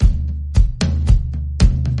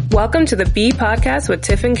Welcome to the Be Podcast with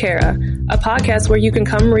Tiff and Kara, a podcast where you can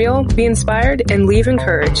come real, be inspired, and leave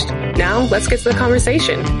encouraged. Now, let's get to the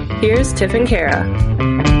conversation. Here's Tiff and Kara.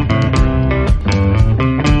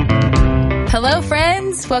 Hello,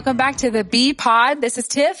 friends. Welcome back to the Be Pod. This is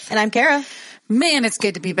Tiff. And I'm Kara. Man, it's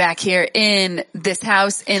good to be back here in this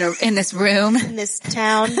house, in this room. In this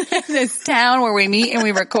town. This town where we meet and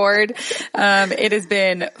we record. It has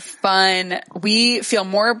been fun. We feel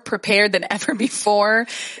more prepared than ever before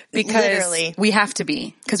because Literally. we have to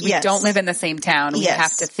be, because we don't live in the same town. We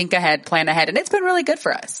have to think ahead, plan ahead, and it's been really good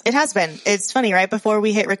for us. It has been. It's funny, right before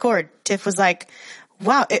we hit record, Tiff was like,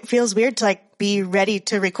 wow, it feels weird to be ready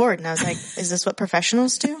to record. And I was like, is this what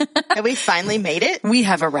professionals do? Have we finally made it? We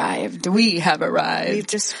have arrived. We've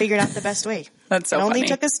just figured out the best way. That's so funny. It only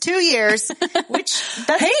took us 2 years,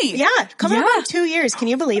 coming up on 2 years. Can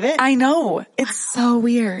you believe it? I know. It's so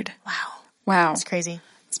weird. Wow. It's crazy.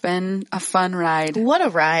 It's been a fun ride. What a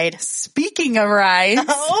ride. Speaking of rides.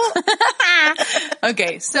 Oh.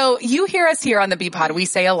 Okay. So you hear us here on the B-Pod. We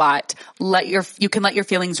say a lot, you can let your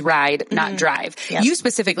feelings ride, not drive. Yep. You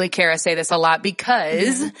specifically, Kara, say this a lot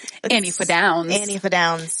because Annie Fadowns. Annie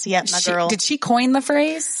Fadowns. Yep, my girl. Did she coin the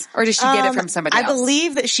phrase or did she get it from somebody else? I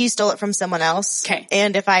believe that she stole it from someone else. Okay.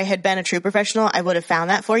 And if I had been a true professional, I would have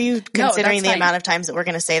found that for you, considering the amount of times that we're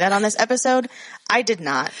going to say that on this episode. I did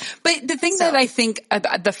not. But the thing that I think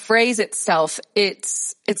the phrase itself,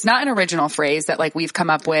 it's not an original phrase that we've come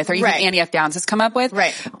up with or even Annie F. Downs has come up with.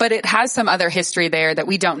 Right. But it has some other history there that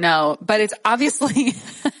we don't know. But it's obviously,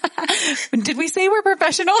 did we say we're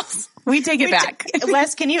professionals? We take it back.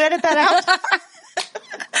 Wes, can you edit that out?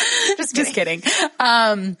 Just kidding.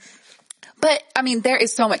 But I mean, there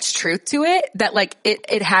is so much truth to it that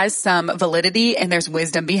it has some validity and there's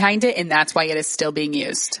wisdom behind it. And that's why it is still being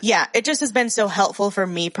used. Yeah. It just has been so helpful for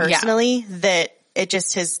me personally that it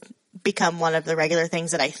just has become one of the regular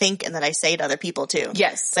things that I think and that I say to other people too.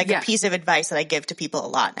 Yes. It's a piece of advice that I give to people a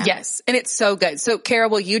lot now. Yes. And it's so good. So Kara,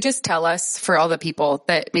 will you just tell us, for all the people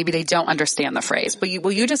that maybe they don't understand the phrase,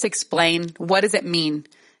 will you just explain what does it mean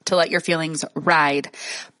to let your feelings ride,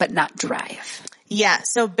 but not drive? Yeah.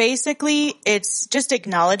 So basically it's just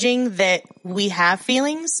acknowledging that we have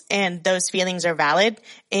feelings and those feelings are valid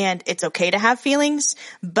and it's okay to have feelings,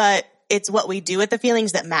 but it's what we do with the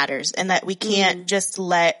feelings that matters, and that we can't just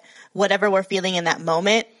let whatever we're feeling in that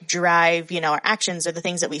moment drive, our actions or the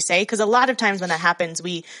things that we say. Cause a lot of times when that happens,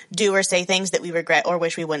 we do or say things that we regret or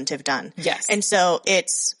wish we wouldn't have done. Yes. And so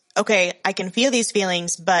it's okay. I can feel these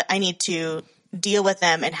feelings, but I need to deal with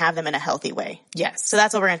them and have them in a healthy way. Yes. So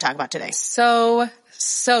that's what we're going to talk about today. So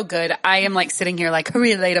good. I am sitting here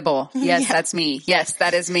relatable. Yes, that's me. Yes,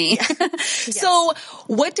 that is me. Yes. So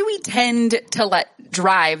what do we tend to let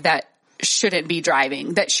drive that shouldn't be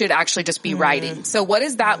driving, that should actually just be riding? So what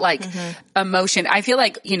is that emotion? I feel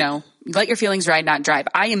let your feelings ride, not drive.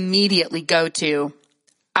 I immediately go to,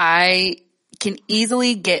 I can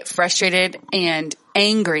easily get frustrated and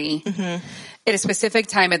angry at a specific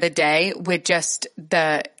time of the day with just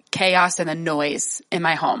the chaos and the noise in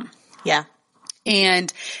my home. Yeah.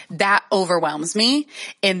 And that overwhelms me.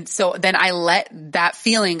 And so then I let that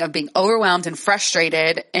feeling of being overwhelmed and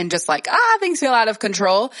frustrated and just things feel out of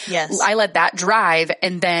control. Yes. I let that drive.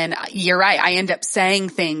 And then you're right. I end up saying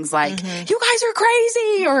things like, you guys are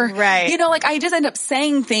crazy, or, I just end up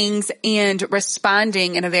saying things and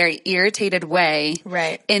responding in a very irritated way.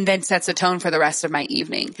 Right. And then sets the tone for the rest of my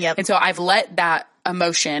evening. Yep. And so I've let that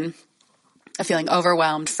emotion of feeling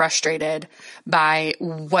overwhelmed, frustrated by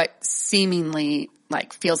what seemingly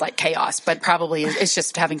feels like chaos, but probably it's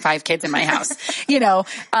just having 5 kids in my house.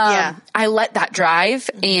 I let that drive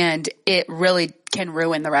and it really can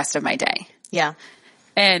ruin the rest of my day. Yeah.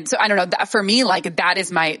 And so I don't know, that for me, that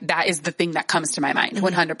is the thing that comes to my mind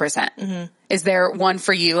 100%. Is there one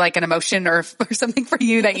for you, an emotion or something for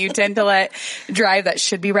you that you tend to let drive that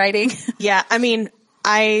should be riding? Yeah. I mean,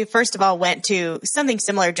 I first of all went to something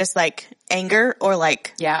similar, just anger or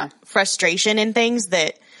frustration in things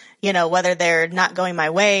that, whether they're not going my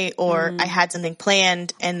way or I had something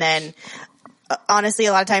planned. And then honestly,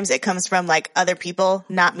 a lot of times it comes from other people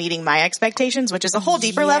not meeting my expectations, which is a whole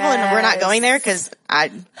deeper level. And we're not going there because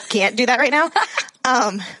I can't do that right now.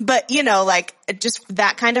 But just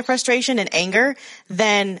that kind of frustration and anger,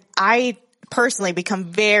 then I personally become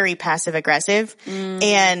very passive aggressive.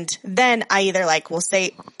 And then I either will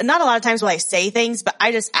say, not a lot of times will I say things, but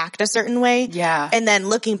I just act a certain way. Yeah. And then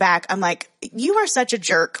looking back, I'm like, you are such a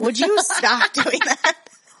jerk. Would you stop doing that?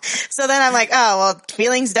 So then I'm like, oh, well,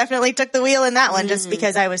 feelings definitely took the wheel in that one, just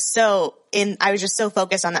because I was just so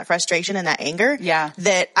focused on that frustration and that anger. Yeah.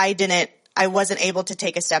 That I didn't I wasn't able to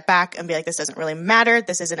take a step back and be like, this doesn't really matter.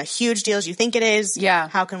 This isn't a huge deal as you think it is. Yeah.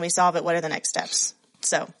 How can we solve it? What are the next steps?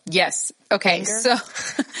 So. Yes. Okay.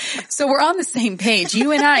 So we're on the same page.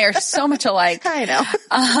 You and I are so much alike. I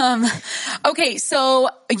know. Okay. So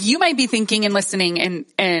you might be thinking and listening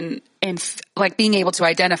and like being able to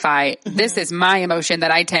identify, this is my emotion that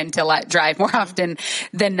I tend to let drive more often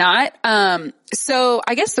than not. So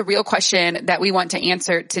I guess the real question that we want to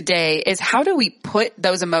answer today is, how do we put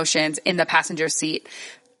those emotions in the passenger seat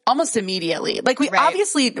almost immediately? Like, we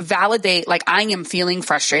obviously validate, like, I am feeling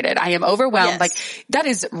frustrated. I am overwhelmed. Like, that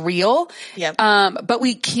is real. Yep. But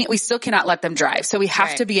we still cannot let them drive. So we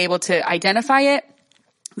have to be able to identify it,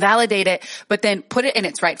 validate it, but then put it in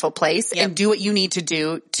its rightful place and do what you need to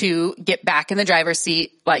do to get back in the driver's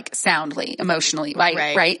seat, like, soundly, emotionally,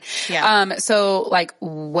 right? Yeah. So, like,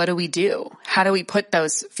 what do we do? How do we put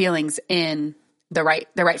those feelings in the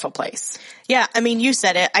rightful place? Yeah. I mean, you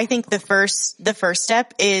said it. I think the first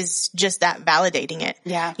step is just that, validating it.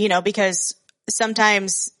 Yeah. You know, because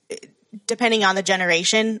sometimes, depending on the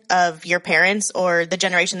generation of your parents or the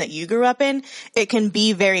generation that you grew up in, it can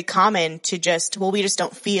be very common to just, we just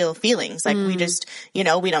don't feel feelings. Like, we just, you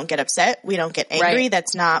know, we don't get upset. We don't get angry. Right.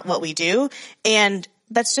 That's not what we do. And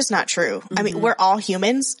that's just not true. I mean, we're all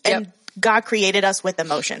humans, and God created us with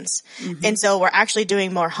emotions. And so we're actually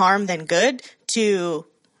doing more harm than good to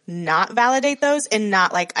not validate those and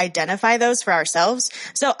not, like, identify those for ourselves.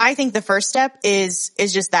 So I think the first step is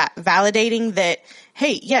just that, validating that,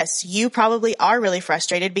 hey, yes, you probably are really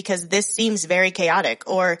frustrated because this seems very chaotic,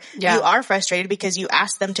 or you are frustrated because you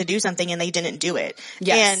asked them to do something and they didn't do it.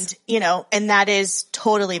 Yes. And, you know, and that is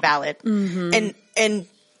totally valid. And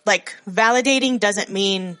like, validating doesn't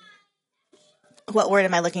mean, what word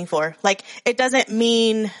am I looking for? Like, it doesn't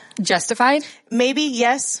mean justified. Maybe.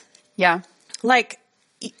 Yes. Yeah. Like,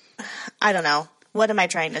 I don't know. What am I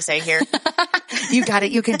trying to say here? You got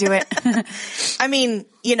it. You can do it. I mean,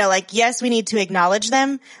 you know, like, yes, we need to acknowledge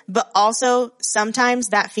them, but also sometimes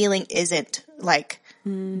that feeling isn't, like,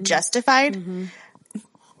 justified,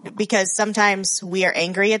 because sometimes we are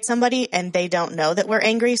angry at somebody and they don't know that we're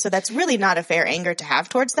angry. So that's really not a fair anger to have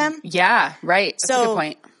towards them. Yeah. Right. That's a good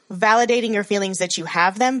point. Validating your feelings that you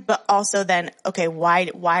have them, but also then, okay, why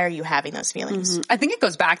are you having those feelings? I think it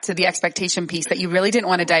goes back to the expectation piece that you really didn't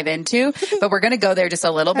want to dive into, but we're going to go there just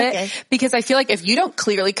a little bit, because I feel like if you don't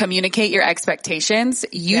clearly communicate your expectations,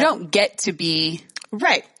 you don't get to be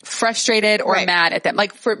frustrated or mad at them.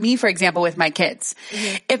 Like, for me, for example, with my kids,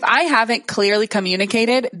 if I haven't clearly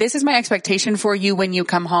communicated, this is my expectation for you when you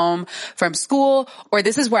come home from school, or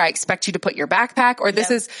this is where I expect you to put your backpack, or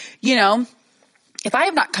this is, you know, if I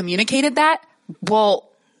have not communicated that, well,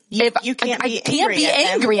 you can't be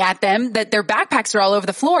angry at them that their backpacks are all over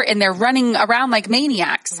the floor and they're running around like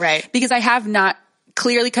maniacs. Right. Because I have not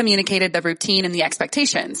clearly communicated the routine and the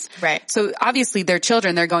expectations. Right. So obviously they're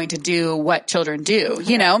children. They're going to do what children do,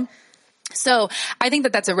 you know? So I think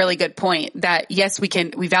that that's a really good point, that yes, we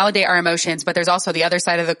validate our emotions, but there's also the other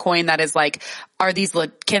side of the coin that is like, are these,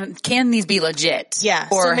 can these be legit? Yeah.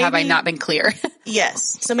 Or so have I not been clear?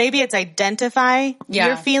 Yes. So maybe it's identify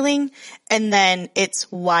your feeling, and then it's,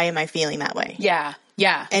 why am I feeling that way? Yeah.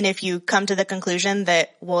 Yeah. And if you come to the conclusion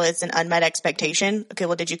that, well, it's an unmet expectation. Okay.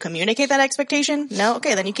 Well, did you communicate that expectation? No.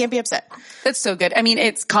 Okay. Then you can't be upset. That's so good. I mean,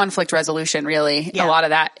 it's conflict resolution, really. Yeah. A lot of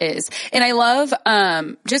that is. And I love,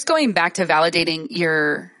 just going back to validating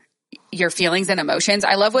your feelings and emotions.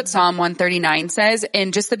 I love what Psalm 139 says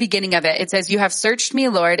in just the beginning of it. It says, "You have searched me,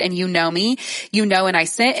 Lord, and you know me. You know when I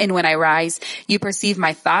sit and when I rise. You perceive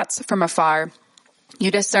my thoughts from afar. You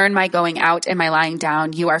discern my going out and my lying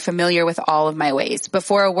down. You are familiar with all of my ways.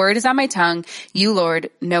 Before a word is on my tongue, you, Lord,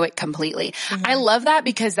 know it completely." I love that,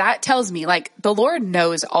 because that tells me, like, the Lord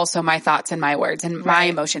knows also my thoughts and my words and my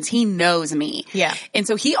emotions. He knows me. Yeah. And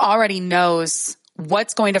so he already knows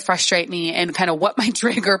what's going to frustrate me and kind of what my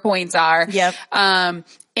trigger points are. Yep.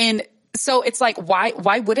 And so it's like,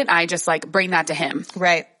 why wouldn't I just, like, bring that to him?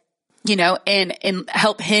 Right. You know, and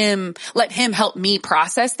let him help me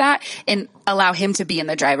process that and allow him to be in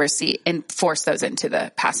the driver's seat and force those into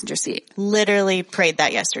the passenger seat. Literally prayed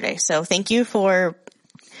that yesterday. So thank you for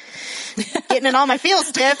getting in all my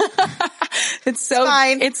feels, Tiff. It's so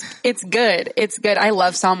fine. It's good. It's good. I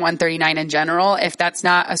love Psalm 139 in general. If that's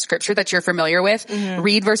not a scripture that you're familiar with,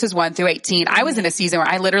 read verses 1 through 18. I was in a season where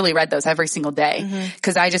I literally read those every single day,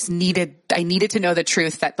 because I just needed to know the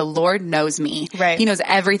truth that the Lord knows me. Right. He knows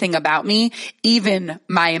everything about me, even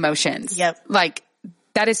my emotions. Yep. Like,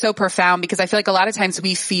 that is so profound, because I feel like a lot of times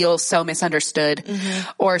we feel so misunderstood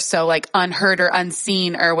or so, like, unheard or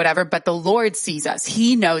unseen or whatever, but the Lord sees us.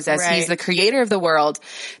 He knows us. Right. He's the creator of the world,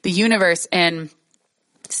 the universe. And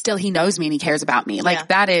still he knows me and he cares about me. Like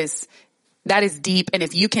that is deep. And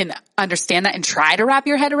if you can understand that and try to wrap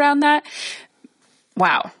your head around that,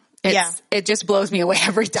 wow. It just blows me away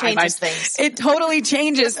every time. Changes things. It totally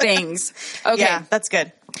changes things. Okay. Yeah, that's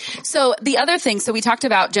good. So the other thing, so we talked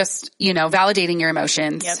about just, validating your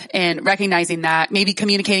emotions and recognizing that, maybe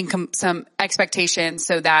communicating some expectations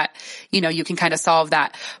so that, you can kind of solve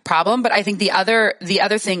that problem. But I think the other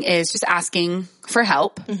thing is just asking for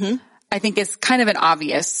help. Mm-hmm. I think is kind of an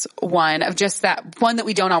obvious one of just that one that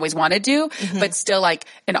we don't always want to do, but still like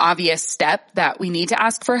an obvious step that we need to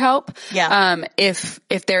ask for help. Yeah. If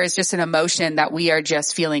there is just an emotion that we are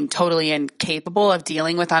just feeling totally incapable of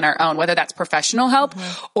dealing with on our own, whether that's professional help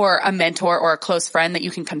or a mentor or a close friend that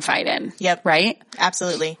you can confide in. Yep. Right?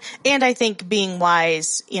 Absolutely. And I think being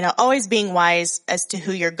wise, always being wise as to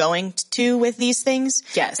who you're going to with these things.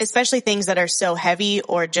 Yes. Especially things that are so heavy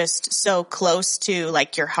or just so close to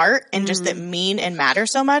like your heart and just that mean and matter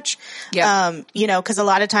so much. Yeah. Cause a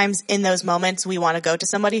lot of times in those moments we want to go to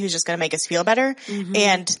somebody who's just going to make us feel better.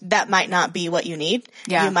 And that might not be what you need.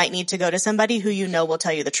 Yeah. You might need to go to somebody who will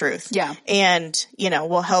tell you the truth. Yeah. And,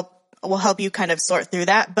 will help you kind of sort through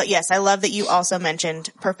that. But yes, I love that you also mentioned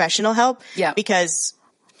professional help. Yeah. Because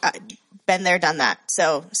been there, done that.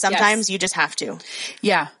 So sometimes you just have to.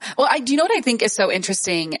 Yeah. Well, do you know what I think is so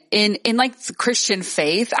interesting in like Christian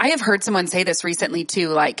faith? I have heard someone say this recently too.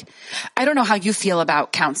 Like, I don't know how you feel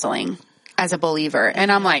about counseling as a believer.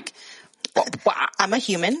 And I'm like, wow. I'm a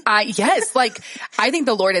human. Yes. Like, I think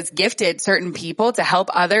the Lord has gifted certain people to help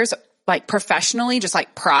others like professionally, just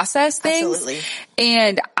like process things. Absolutely.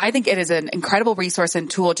 And I think it is an incredible resource and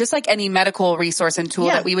tool, just like any medical resource and tool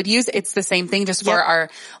that we would use. It's the same thing just for our,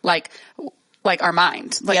 like our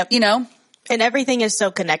mind, like, And everything is so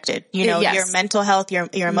connected, Yes. your mental health, your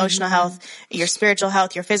emotional health, your spiritual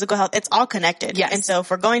health, your physical health, it's all connected. Yes. And so if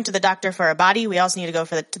we're going to the doctor for our body, we also need to go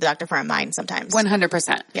to the doctor for our mind sometimes.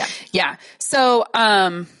 100%. Yeah. Yeah. So,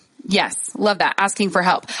 yes, love that. Asking for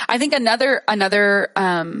help. I think another,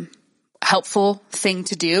 helpful thing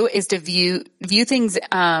to do is to view things in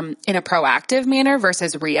a proactive manner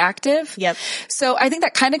versus reactive. Yep. So I think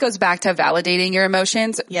that kind of goes back to validating your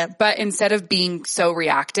emotions. Yep. But instead of being so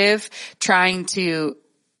reactive, trying to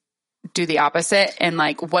do the opposite and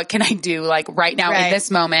like, what can I do like right now in this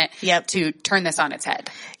moment to turn this on its head?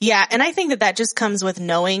 Yeah. And I think that just comes with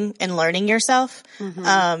knowing and learning yourself.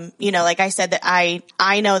 Like I said that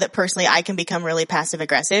I know that personally I can become really passive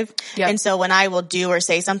aggressive. Yep. And so when I will do or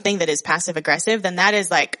say something that is passive aggressive, then that is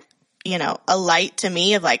like, a light to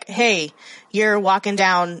me of like, hey, you're walking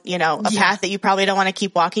down, a path that you probably don't want to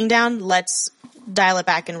keep walking down. Let's dial it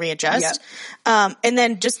back and readjust. Yep. And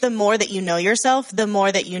then just the more that you know yourself, the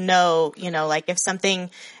more that like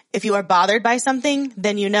if you are bothered by something,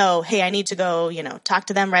 then hey, I need to go, talk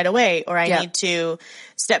to them right away, or I need to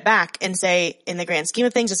step back and say, in the grand scheme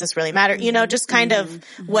of things, does this really matter? Just kind of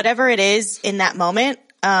whatever it is in that moment.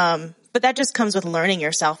 But that just comes with learning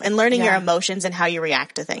yourself and learning your emotions and how you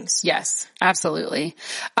react to things. Yes, absolutely.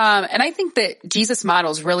 And I think that Jesus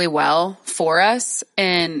models really well for us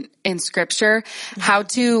in scripture how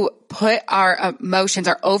to put our emotions,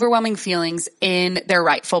 our overwhelming feelings in their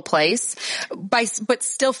rightful place but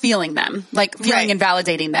still feeling them, like feeling and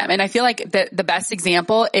validating them. And I feel like the best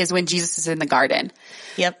example is when Jesus is in the garden.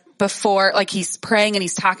 Yep. Before, like he's praying and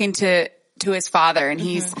he's talking to his Father and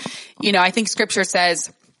he's, I think scripture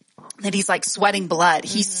says that he's like sweating blood.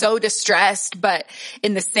 He's so distressed, but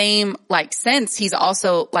in the same like sense, he's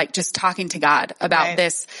also like just talking to God about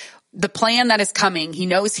the plan that is coming. He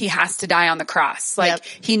knows he has to die on the cross. Like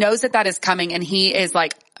he knows that is coming and he is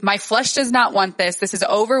like, my flesh does not want this. This is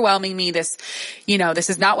overwhelming me. This, this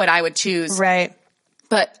is not what I would choose. Right.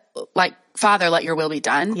 But like, Father, let your will be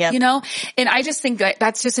done, And I just think that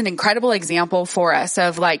that's just an incredible example for us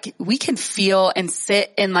of like, we can feel and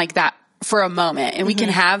sit in like that for a moment and we can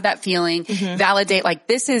have that feeling, validate like,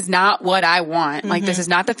 this is not what I want. Like, this is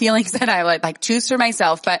not the feelings that I like choose for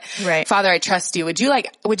myself, but Father, I trust you. Would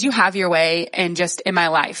you have your way and just in my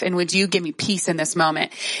life? And would you give me peace in this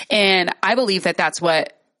moment? And I believe that that's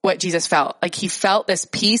what Jesus felt. Like he felt this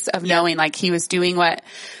peace of knowing like he was doing what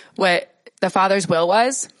the Father's will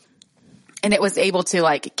was. And it was able to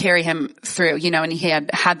like carry him through, and he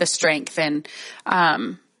had the strength and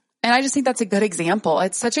I just think that's a good example.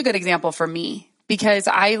 It's such a good example for me because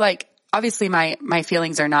I like, obviously my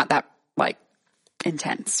feelings are not that like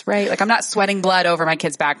intense, right? Like I'm not sweating blood over my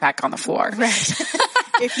kid's backpack on the floor. Right.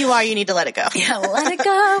 If you are, you need to let it go. Yeah, let it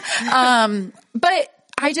go. But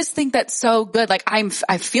I just think that's so good. Like I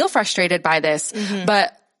feel frustrated by this,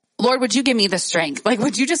 but Lord, would you give me the strength? Like,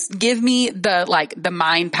 would you just give me the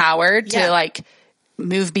mind power to like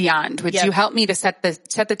move beyond? Would you help me to set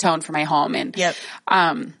the tone for my home? And,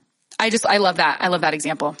 I love that. I love that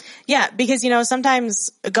example. Yeah. Because,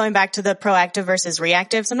 sometimes going back to the proactive versus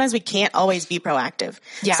reactive, sometimes we can't always be proactive.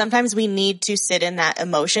 Yeah. Sometimes we need to sit in that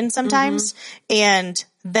emotion sometimes. And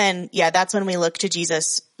then, that's when we look to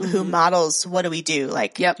Jesus who models what do we do?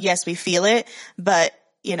 Like, yes, we feel it, but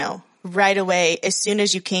right away, as soon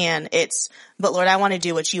as you can, but Lord, I want to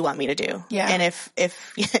do what you want me to do. Yeah. And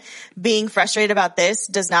if being frustrated about this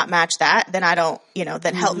does not match that, then I don't,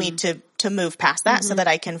 then help me to move past that so that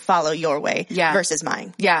I can follow your way versus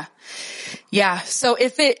mine. Yeah. Yeah. So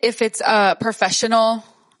if it's a professional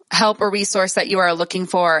help or resource that you are looking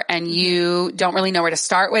for and you don't really know where to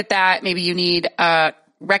start with that, maybe you need a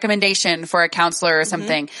recommendation for a counselor or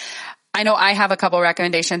something. I know I have a couple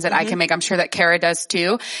recommendations that I can make. I'm sure that Kara does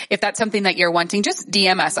too. If that's something that you're wanting, just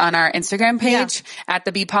DM us on our Instagram page at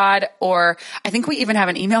the BPod, or I think we even have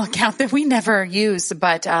an email account that we never use,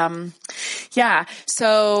 but, so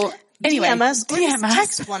anyway, DM us.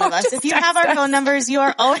 Text one of us. If you have our phone numbers, you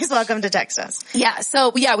are always welcome to text us. Yeah. So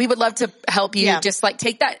we would love to help you just like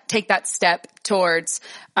take that step towards,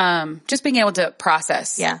 just being able to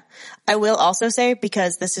process. Yeah. I will also say,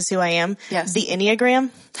 because this is who I am, the Enneagram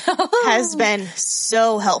has been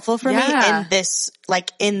so helpful for me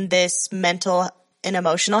in this mental and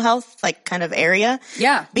emotional health, like kind of area.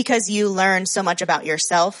 Yeah. Because you learn so much about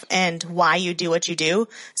yourself and why you do what you do.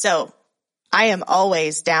 So I am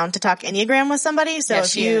always down to talk Enneagram with somebody. So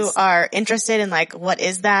if you are interested in like, what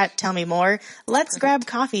is that? Tell me more. Let's grab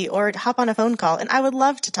coffee or hop on a phone call. And I would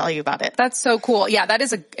love to tell you about it. That's so cool. Yeah. That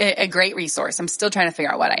is a great resource. I'm still trying to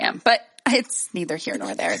figure out what I am, but it's neither here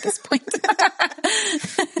nor there at this point.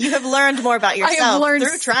 You have learned more about yourself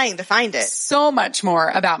through trying to find it. So much more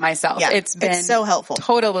about myself. Yeah, it's been so helpful.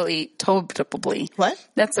 Totally. What?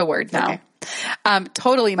 That's a word now. Okay.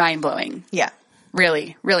 Totally mind blowing. Yeah.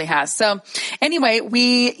 Really, really has. So anyway,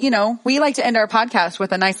 we like to end our podcast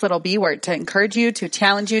with a nice little B word to encourage you, to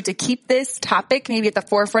challenge you, to keep this topic maybe at the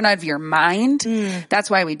forefront of your mind. That's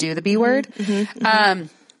why we do the B word.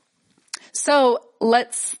 So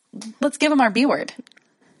let's give them our B word.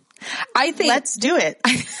 I think let's do it.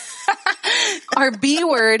 Our B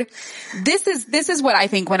word. This is what I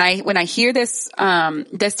think when I hear this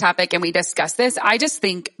topic and we discuss this, I just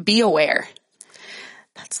think be aware.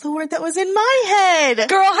 That's the word that was in my head.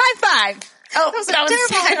 Girl, high five. Oh, that was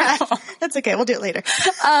terrible. That's okay. We'll do it later.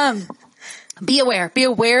 Be aware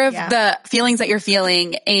of the feelings that you're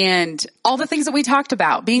feeling and all the things that we talked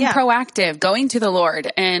about, being proactive, going to the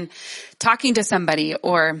Lord and talking to somebody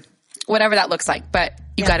or whatever that looks like, but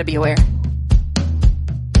you got to be aware.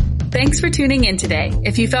 Thanks for tuning in today.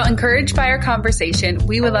 If you felt encouraged by our conversation,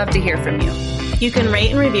 we would love to hear from you. You can rate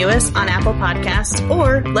and review us on Apple Podcasts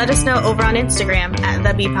or let us know over on Instagram at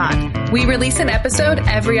The BPod. We release an episode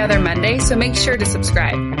every other Monday, so make sure to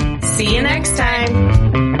subscribe. See you next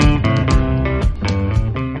time.